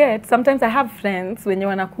 Hard to get, sometimes I have friends wenye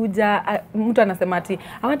wanakuja, mtu anasema ati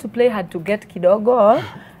I want to play hard to get kidogo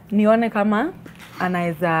nione kama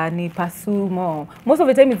anaweza ni pursue more. Most of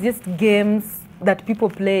the time it's just games that people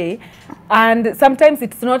play, and sometimes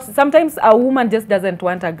it's not, sometimes a woman just doesn't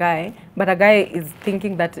want a guy, but a guy is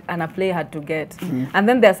thinking that ana play hard to get. And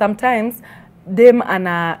then there are sometimes them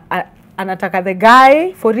anataka the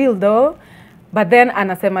guy for real though, but then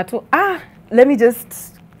anasema tu let me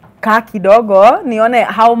just kaa kidogo nione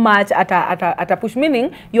how much ata push,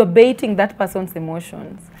 meaning you're baiting that person's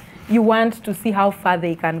emotions. You want to see how far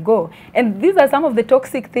they can go. And these are some of the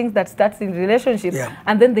toxic things that starts in relationships,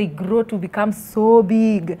 and then they grow to become so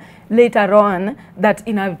big later on that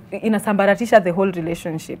inasambaratisha the whole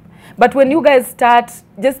relationship. But when you guys start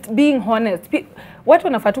just being honest, watu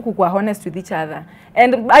wanafaa tu kuwa honest with each other.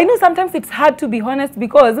 And I know sometimes it's hard to be honest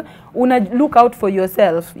because una look out for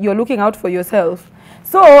yourself. You're looking out for yourself.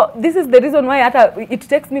 So this is the reason why it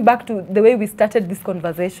takes me back to the way we started this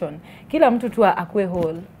conversation. Kila mtu tu akue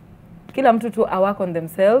whole. Kila mtu tu work on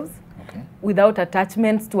themselves, without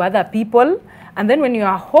attachments to other people. And then when you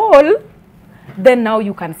are whole, then now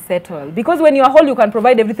you can settle. Because when you are whole, you can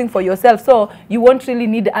provide everything for yourself. So you won't really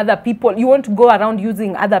need other people. You won't go around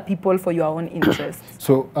using other people for your own interests.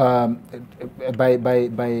 So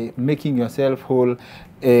by making yourself whole,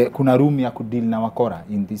 kuna room ya kudeal na wakora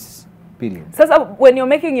in this period. Sasa when you're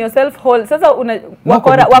making yourself whole, sasa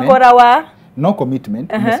wakora wa no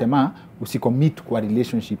commitment, umesema usicommit kwa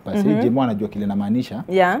relationship per se. Jaymo anajua kile na maanisha.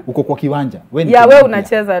 Uko kwa kiwanja. Wewe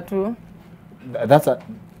unacheza tu.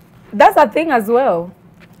 That's a thing as well.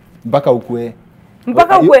 Mpaka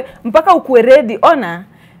ukue ready. Ona,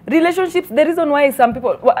 relationships, the reason why some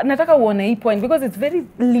people, nataka uone hii point because it's very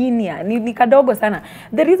linear, ni kadogo sana.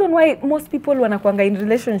 The reason why most people wanakuanga in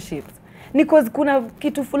relationships ni because kuna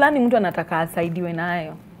kitu fulani mtu anataka asaidiwe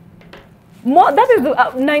nayo. That is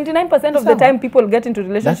 99% of the time people get into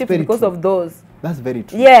relationships because of those. That's very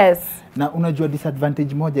true. Yes. Na unajua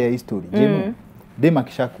disadvantage moja ya history. Jaymo, dem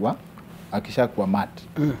akishakuwa mat.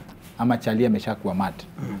 Ama Chalia ameshakuwa mat.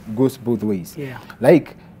 Goes both ways.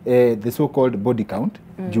 Like the so-called body count,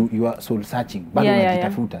 you are soul searching. Bado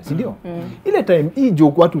unajitafuta, si ndio? Ile time hii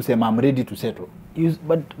joke watu usema I'm ready to settle.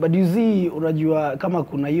 But you see, unajua kama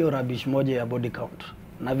kuna hiyo rubbish moja ya body count.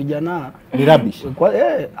 Na vijana ni rubbish.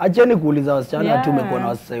 Acheni kuuliza wasichana ati umekuwa na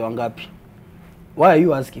wasichana wangapi. Why are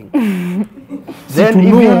you asking? Then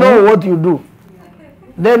if you know what you do,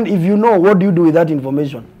 then if you know what do you do with that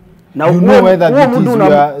information? Now you know whether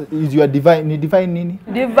is your divine nini?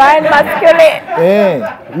 Divine masculine.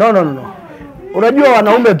 No. Unajua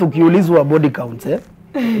wanaume tukiulizwa body count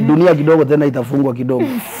dunia kidogo tena itafungwa kidogo.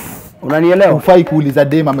 Unanielewa? Ufai kuuliza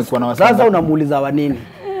dem amekuwa na wasiwasi. Sasa unamuuliza wa nini?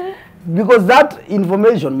 Because that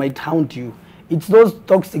information might haunt you. It's those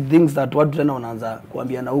toxic things that watu tena wanaanza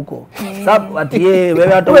kuambiana huko. Sababu ati wewe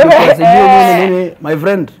hata ukisijui nini, my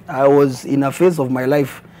friend, I was in a phase of my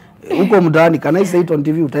life huko mtaani. Can I say it on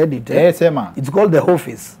TV? Utaedit? Sema. It's called the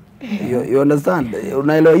office. You understand?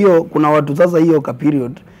 Unaelewa hiyo kuna watu sasa hiyo ka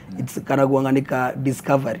period it's kana kuanganika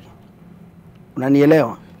discovery.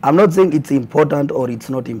 Unanielewa? I'm not saying it's important or it's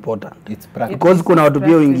not important. It's practice. Because kuna watu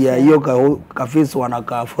pia ingia hiyo ka face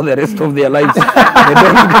wanaka for the rest of their lives.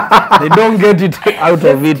 They don't get it out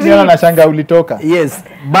of it. Tena nashanga ulitoka. Yes,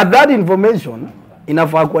 but that information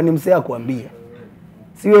inafaa kuwa ni msee akwambie.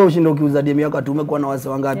 Si wewe ushinde ukiuza DM yako tumekuwa na wase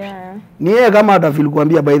wangapi. Ni yeye kama atafeel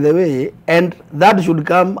kuambia by the way, and that should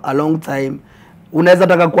come a long time. Unaweza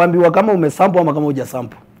taka kuambiwa kama umesample ama kama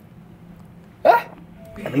hujasample.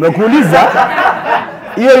 Nimekuuliza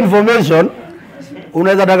hiyo information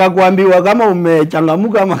unaweza taka kuambiwa kama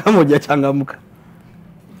umechangamuka ama kama hujachangamuka.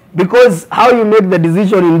 Because how you make the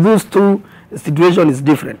decision in those two situations is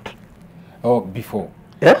different. Oh, before.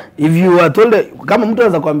 Yeah? If you are told kama mtu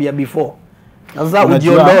anaweza kuambia before. Sasa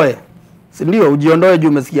ujiondoe. Si ndio ujiondoe juu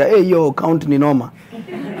umesikia hiyo account ni noma.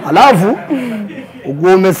 Alafu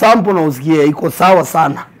umesample na usikie iko sawa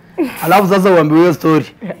sana. Alafu sasa uambiwe hiyo story.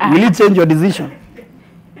 Will it change your decision?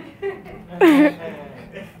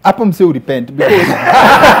 Hapo msee urepent because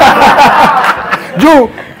juu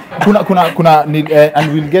kuna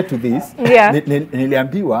and we'll get to this.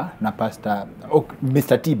 Niliambiwa na pastor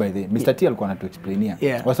Mr. T by the way. Mr. T alikuwa anatuexplainia.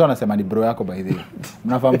 Wasa wanasema ni bro yako by the way.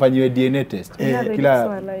 Mnafaa mfanyiwe DNA test.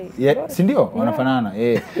 Kila si ndio wanafanana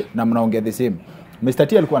na mnaongea the same. Mr.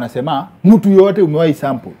 T alikuwa anasema mtu yote umewahi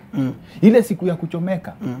sample. Ile siku ya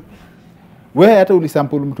kuchomeka. Wewe hata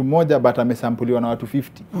ulisample mtu mmoja but amesampuliwa na watu 50.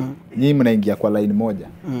 Nyinyi mnaingia kwa line moja.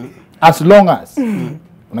 As long as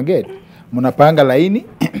unaget mnapanga laini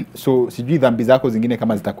so sijui dhambi zako zingine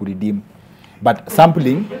kama zitakuredeem. But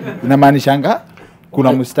sampling inamaanishanga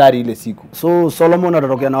kuna mstari ile siku. So Solomon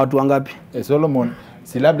atatokea na watu wangapi? Solomon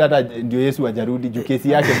si labda hata ndio Yesu ajarudi juu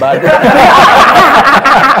kesi yake bado.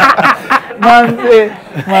 Manze.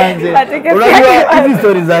 Unajua hizi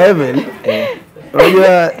stories za heaven.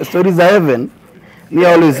 Unajua stories za heaven. Me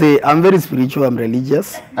always say I'm very spiritual, I'm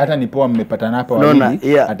religious. Hata ni poa mmepatana hapa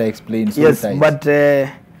wawili ata explain so yes, but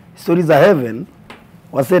stories za heaven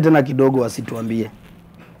wasete na kidogo wasituambie.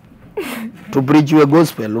 To preach your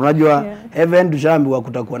gospel. Unajua heaven tushaambiwa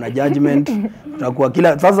kutakuwa na judgment, kutakuwa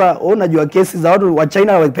kila sasa unajua kesi za watu wa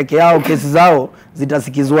China peke yao kesi zao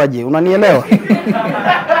zitasikizwaje? Unanielewa?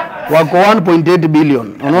 Wako 1.8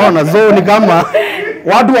 billion. Unaona so ni kama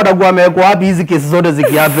watu watakuwa wamewekwa wapi hizi kesi zote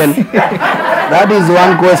zikihappen? That is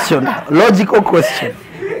one question, logical question.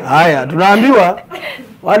 Haya, tunaambiwa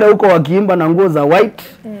wale huko wakiimba na nguo za white,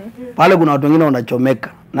 pale kuna watu wengine wanachomeka.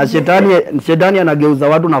 Na shetani anageuza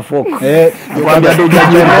watu na fork. Kwambia ndio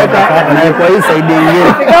hujachomeka na kwa hii side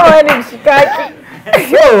nyingine. Kama wewe ni mshikaki.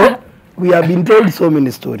 So, we have been told so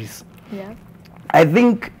many stories. I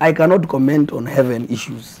think I cannot comment on heaven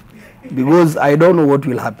issues because I don't know what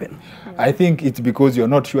will happen. I think it's because you're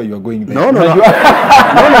not sure you are going there. No.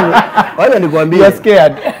 Wale nikwambia. You are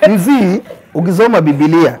scared. You see, ukisoma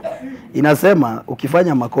Biblia inasema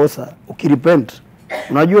ukifanya makosa, ukirepent,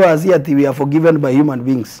 unajua si ati we are forgiven by human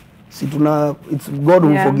beings. It's God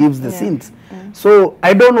who forgives the sins. So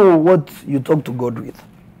I don't know what you talk to God with.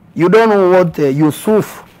 You don't know what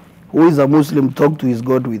Yusuf, who is a Muslim, talk to his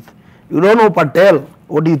God with. You don't know Patel,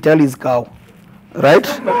 what he tell his cow.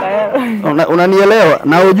 Right? Unanielewa?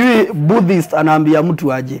 Na ujui Buddhist anaambia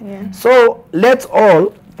mtu aje. So let's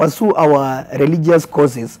all pursue our religious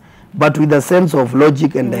causes but with a sense of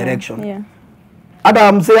logic and direction.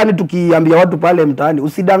 Hata msee yani tukiambia watu pale mtaani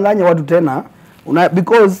usidanganye watu tena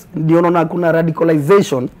because ndio unaona kuna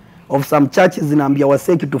radicalization of some churches zinaambia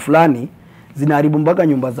wasee kitu fulani zinaharibu mpaka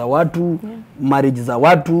nyumba za watu, marriage za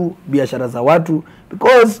watu, biashara za watu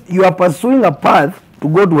because you are pursuing a path to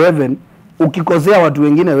go to heaven ukikosea watu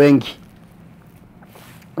wengine wengi.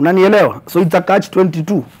 Unanielewa? So it's a catch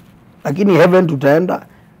 22. Lakini heaven tutaenda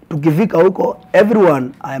tukifika huko everyone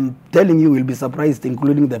I am telling you will be surprised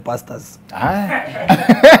including the pastors.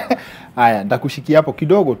 Haya, ndakushikia hapo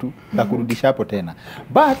kidogo tu, ndakurudisha hapo tena.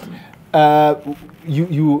 But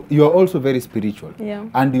you are also very spiritual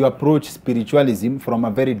and you approach spiritualism from a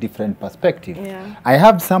very different perspective. I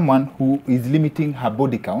have someone who is limiting her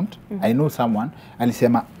body count. I know someone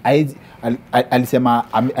alisema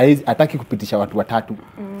ataki kupitisha watu watatu.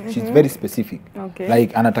 She's very specific.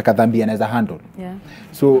 Like anataka dhambi anaweza handle.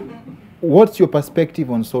 So what's your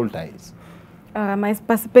perspective on soul ties? My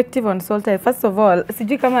perspective on soul ties, first of all,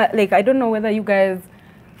 sijui kama, like, I don't know whether you guys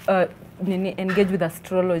engage with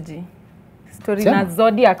astrology. Story na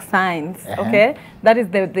zodiac signs, okay? That is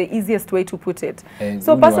the easiest way to put it.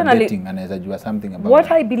 So personally,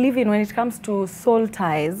 what I believe in when it comes to soul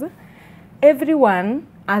ties, everyone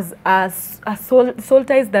as soul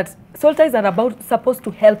ties are supposed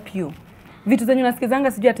to help you. Vitu zenye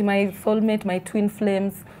unasikizanga sijui ati my soulmate, my twin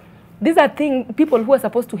flames. These are people who are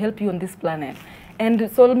supposed to help you on this planet. And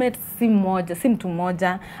soulmate si mtu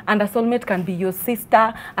moja. And a soulmate can be your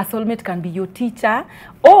sister, a soulmate can be your teacher,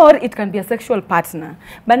 or it can be a sexual partner.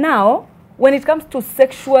 But now, when it comes to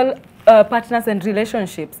sexual partners and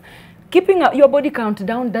relationships, keeping your body count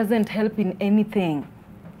down doesn't help in anything.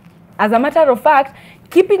 As a matter of fact,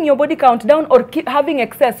 keeping your body count down or having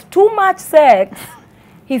excess, too much sex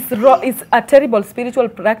is a terrible spiritual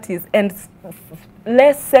practice, and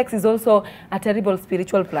less sex is also a terrible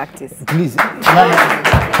spiritual practice. Please. No.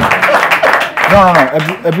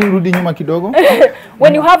 Rudi nyuma kidogo.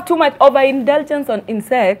 When you have too much overindulgence in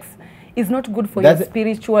sex, is not good for your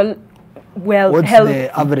spiritual health. What's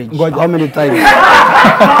the average? How many times? So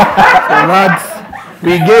that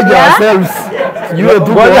we gauge ourselves.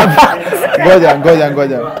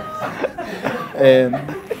 Ngoja.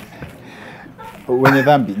 Wenye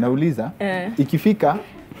dhambi nauliza ikifika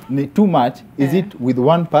ni too much, is it with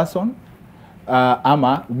one person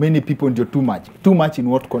ama many people ndio too much? Too much in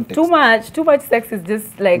what context? Too much sex is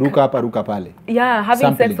just like ruka hapa ruka pale. Yeah, having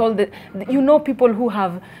sampling. Sex all the, you know, people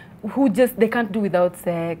who just they can't do without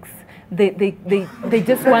sex. They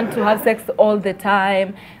just want to have sex all the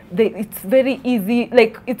time. It's very easy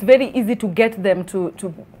to get them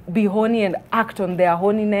to be horny and act on their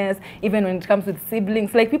horniness, even when it comes with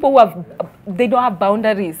siblings. Like people who they don't have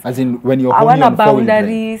boundaries. As in when you're horny on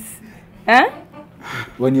boundaries.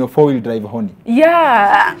 When you're four-wheel drive horny.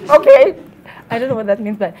 Yeah, okay. I don't know what that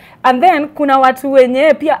means, but and then kuna watu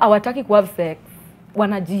wenye pia hawataki ku have sex.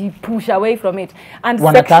 Wanajipush away from it. And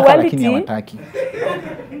wanataka lakini hawataki.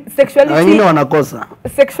 Sexuality wanakosa.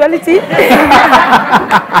 Sexuality.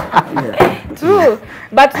 True.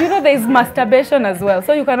 But you know there is masturbation as well.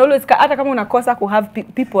 So you can always, hata kama unakosa ku have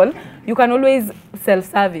people, you can always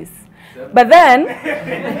self-service. But then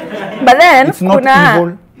it's not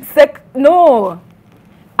evil. No.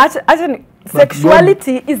 Actually,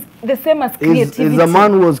 sexuality is the same as creativity. Is a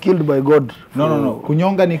man who was killed by God. No.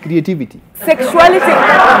 Kunyonga ni creativity. Sexuality,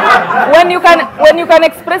 when you can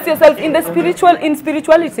express yourself in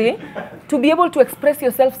spirituality, to be able to express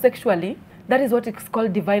yourself sexually, that is what is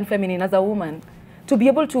called divine feminine as a woman. To be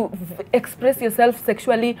able to express yourself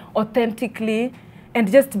sexually, authentically,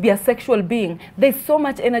 and just be a sexual being. There's so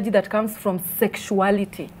much energy that comes from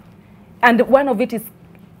sexuality. And one of it is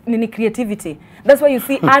creativity. That's why you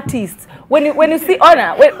see artists. When you see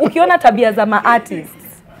ukiona tabia za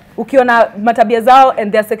artists, ukiona matabia zao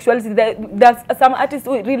and their sexuality, there's some artists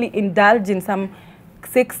who really indulge in some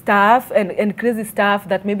sick stuff and crazy stuff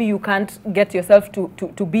that maybe you can't get yourself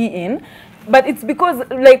to be in. But it's because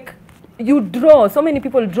like so many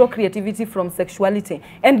people draw creativity from sexuality.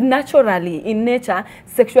 And naturally, in nature,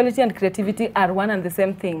 sexuality and creativity are one and the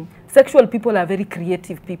same thing. Sexual people are very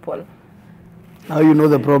creative people. Now you know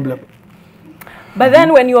the problem. But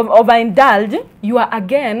then when you overindulge, you are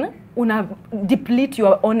again deplete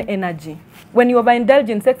your own energy. When you overindulge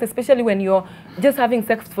in sex, especially when you're just having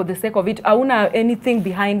sex for the sake of it, hauna anything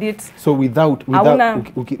behind it. So without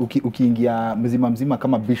ukiingia mzima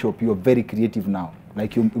kama bishop, you are very creative now.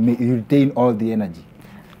 Like you retain all the energy.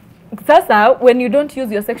 Sasa, when you don't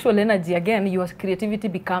use your sexual energy again, your creativity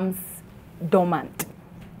becomes dormant.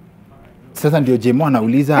 Sasa ndio Jaymo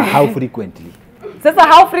anauliza how frequently. Sasa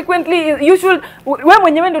how frequently you should, wewe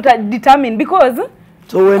mwenyewe ndio determine, because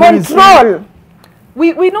so control,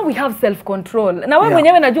 we know we have self control. Na wewe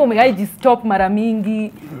mwenyewe najua umewahi stop mara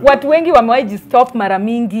mingi. Watu wengi wamewahi stop mara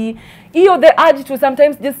mingi. Hiyo the urge to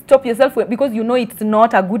sometimes just stop yourself because you know it's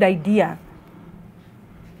not a good idea.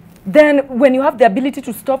 Then when you have the ability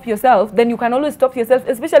to stop yourself, then you can always stop yourself.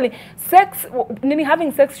 Especially sex,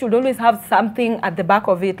 having sex should always have something at the back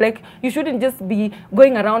of it. Like you shouldn't just be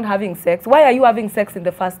going around having sex. Why are you having sex in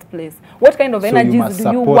the first place? What kind of energies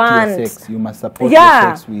do you want? Your sex. You must support your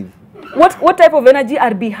sex with. What type of energy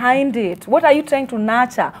are behind it? What are you trying to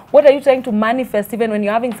nurture? What are you trying to manifest even when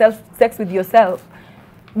you're having sex with yourself?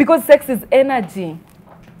 Because sex is energy.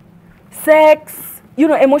 Sex,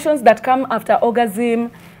 emotions that come after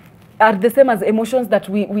orgasm are the same as emotions that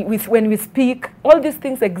we when we speak. All these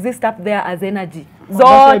things exist up there as energy. That's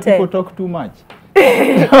why people talk too much.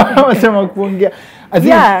 Amesema kuongea.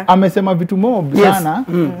 Amesema vitu mob sana.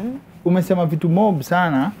 Umesema vitu mob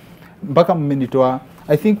sana. mpaka mmenitoa.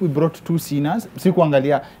 I think we brought 2 sinners. Si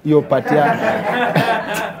kuangalia hiyo part ya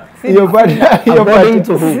hiyo part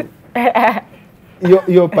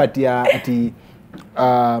hiyo part ya ati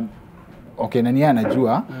okay, nani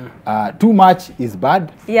anajua too much is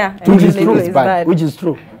bad. Yeah, too little is bad. Which is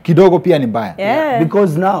true. Kidogo pia ni mbaya. Yeah.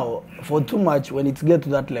 Because now for too much, when it get to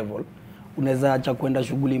that level, unaweza acha kwenda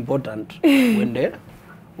shughuli important uende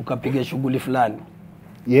ukapiga shughuli fulani.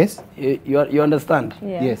 Yes. You understand?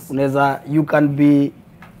 Yeah. Yes. Unaweza, you can be,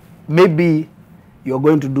 maybe you're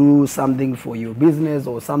going to do something for your business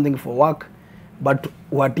or something for work, but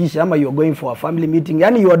watisha ama you're going for a family meeting,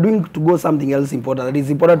 yani you are doing to go something else important that is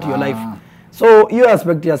important to your life. So hiyo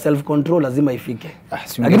aspect ya self control lazima ifike.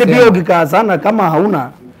 Lakini pia ukikaa sana kama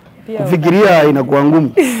hauna kufikiria inakuwa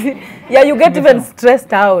ngumu. Yeah, you get even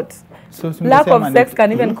stressed out. So lack of sex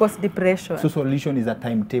can even cause depression. So solution is a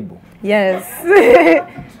timetable. Yes.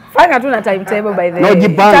 Fanga tu na timetable by the way. No,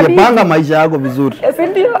 jipange, panga maisha yako vizuri. Yes,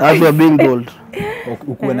 ndio. That's what being told.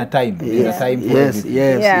 Ukuwe na time. There's a time for everything.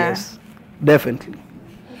 Yes. Definitely.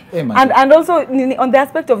 Hey, man. And also on the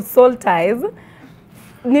aspect of soul ties,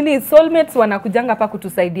 soulmates wanakujanga pa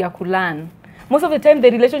kutusaidia kulearn. Most of the time the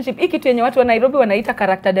relationship, hii kitu yenye watu wa Nairobi wanaita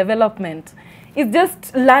character development, is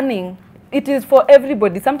just learning. It is for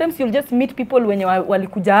everybody. Sometimes you'll just meet people wenye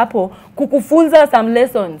walikuja hapo kukufunza some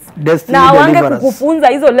lessons. Destiny na wange deliverers. kukufunza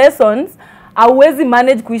hizo lessons, hauwezi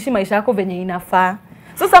manage kuishi maisha yako venye inafaa.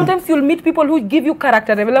 So sometimes you'll meet people who give you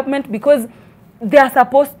character development because they are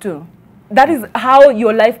supposed to. That is how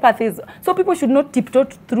your life path is. So people should not tiptoe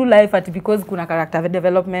through life because kuna character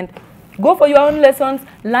development. Go for your own lessons,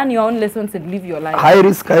 learn your own lessons and live your life. High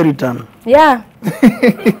risk, high return. Yeah.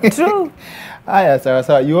 True. Aya,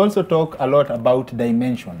 sawa. You also talk a lot about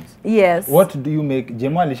dimensions. Yes. What do you make?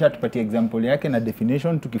 Jaymo alishatupatia example yake na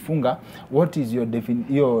definition tukifunga. What is your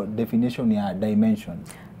definition ya dimensions?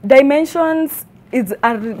 Dimensions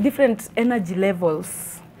are different energy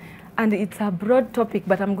levels. And it's a broad topic,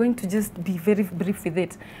 but I'm going to just be very brief with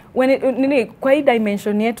it. Kwa hii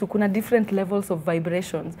dimension yetu, kuna different levels of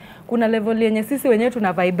vibrations. Kuna level yenye sisi wenyewe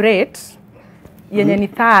tuna vibrate, yenye ni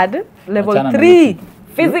third, level 3,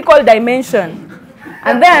 physical dimension.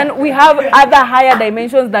 And then we have other higher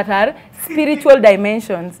dimensions that are spiritual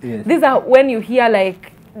dimensions. Yes. These are when you hear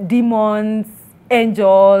like demons,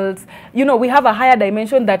 angels, we have a higher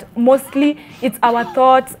dimension that mostly it's our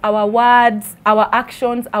thoughts, our words, our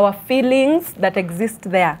actions, our feelings that exist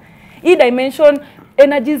there. Hii dimension,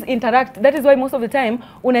 energies interact. That is why most of the time,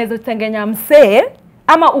 unaweza tengenya msee,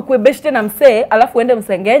 ama ukuebeshte na msee, alafu uende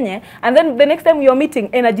msengenye, and then the next time you're meeting,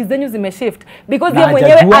 energies zenyu zimeshift. Because ye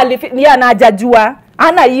mwenyewe na hajajua,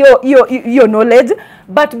 ana hiyo knowledge,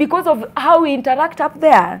 but because of how we interact up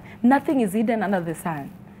there, nothing is hidden under the sun.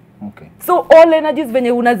 Okay. So all energies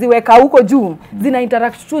venye unaziweka huko juu zina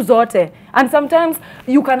interact tu zote, and sometimes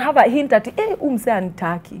you can have a hint at umse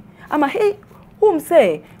anitaki ama hey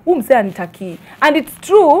umse anitaki, and it's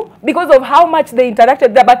true because of how much they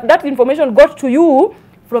interacted there, but that information got to you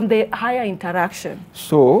from the higher interaction.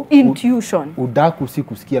 So intuition. Udaku si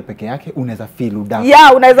kusikia peke yake, unaweza feel udaku.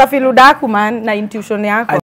 Yeah, unaweza feel udaku man na intuition yako.